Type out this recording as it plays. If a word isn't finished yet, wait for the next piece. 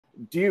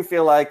Do you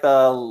feel like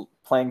the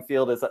playing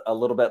field is a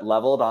little bit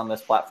leveled on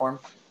this platform?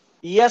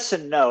 Yes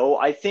and no.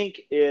 I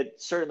think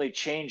it certainly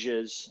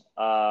changes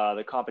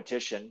the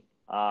competition.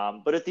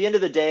 But at the end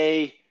of the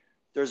day,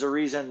 there's a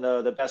reason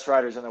the best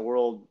riders in the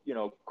world,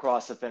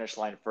 cross the finish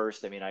line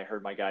first. I mean, I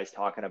heard my guys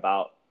talking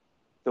about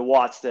the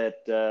watts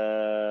that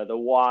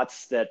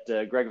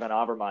Greg Van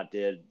Avermaet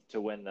did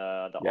to win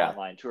the Yeah,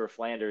 online Tour of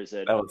Flanders.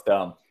 And that was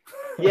dumb.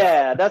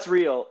 yeah, that's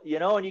real.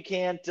 And you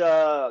can't,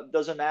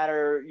 doesn't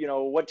matter,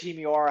 what team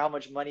you are, how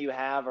much money you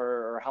have,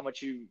 or how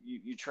much you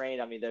train.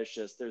 I mean,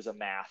 there's a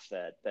math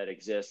that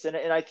exists. And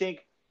I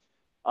think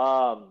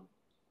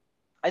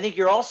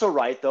you're also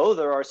right, though.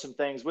 There are some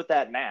things with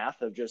that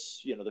math of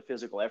just, the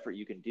physical effort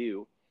you can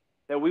do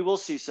that we will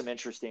see some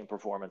interesting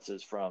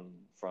performances from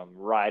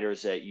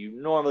riders that you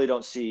normally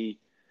don't see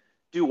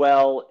do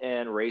well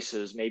in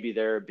races. Maybe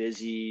they're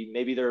busy.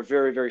 Maybe they're a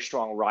very, very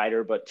strong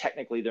rider, but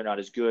technically they're not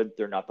as good.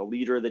 They're not the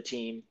leader of the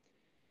team.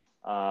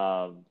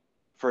 For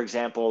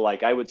example,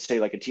 like I would say,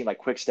 like a team like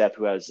Quickstep,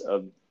 who has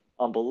an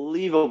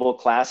unbelievable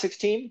classics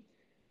team.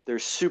 They're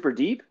super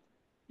deep.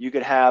 You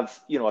could have,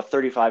 a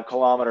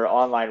 35-kilometer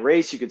online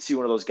race. You could see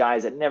one of those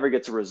guys that never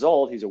gets a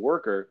result. He's a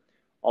worker.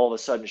 All of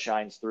a sudden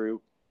shines through.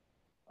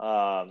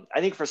 I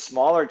think for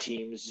smaller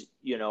teams,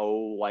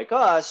 like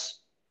us,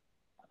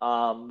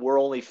 we're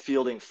only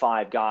fielding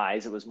 5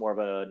 guys. It was more of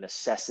a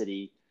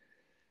necessity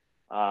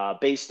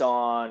based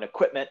on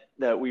equipment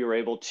that we were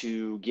able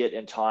to get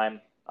in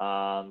time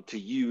to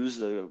use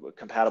the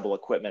compatible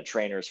equipment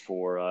trainers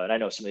for. And I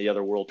know some of the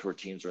other World Tour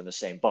teams are in the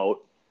same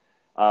boat.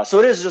 So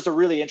it is just a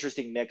really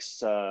interesting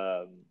mix.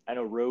 I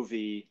know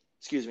Rovi,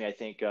 I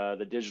think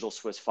the Digital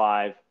Swiss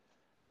 5,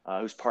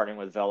 who's partnering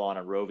with Velon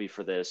and Rovi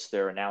for this,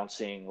 they're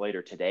announcing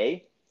later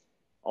today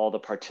all the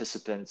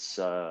participants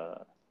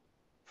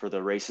for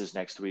the races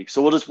next week.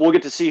 So we'll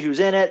get to see who's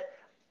in it.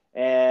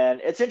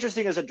 And it's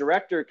interesting as a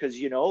director because,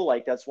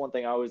 like that's one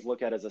thing I always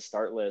look at as a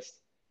start list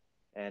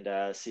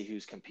and see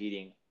who's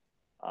competing.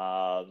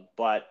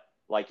 But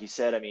like you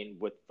said, I mean,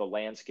 with the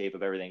landscape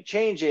of everything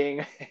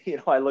changing,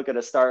 I look at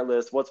a start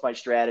list. What's my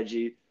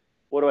strategy?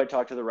 What do I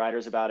talk to the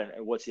riders about?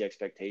 And what's the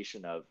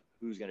expectation of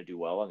who's going to do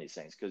well on these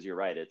things? Because you're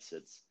right, it's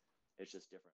just different.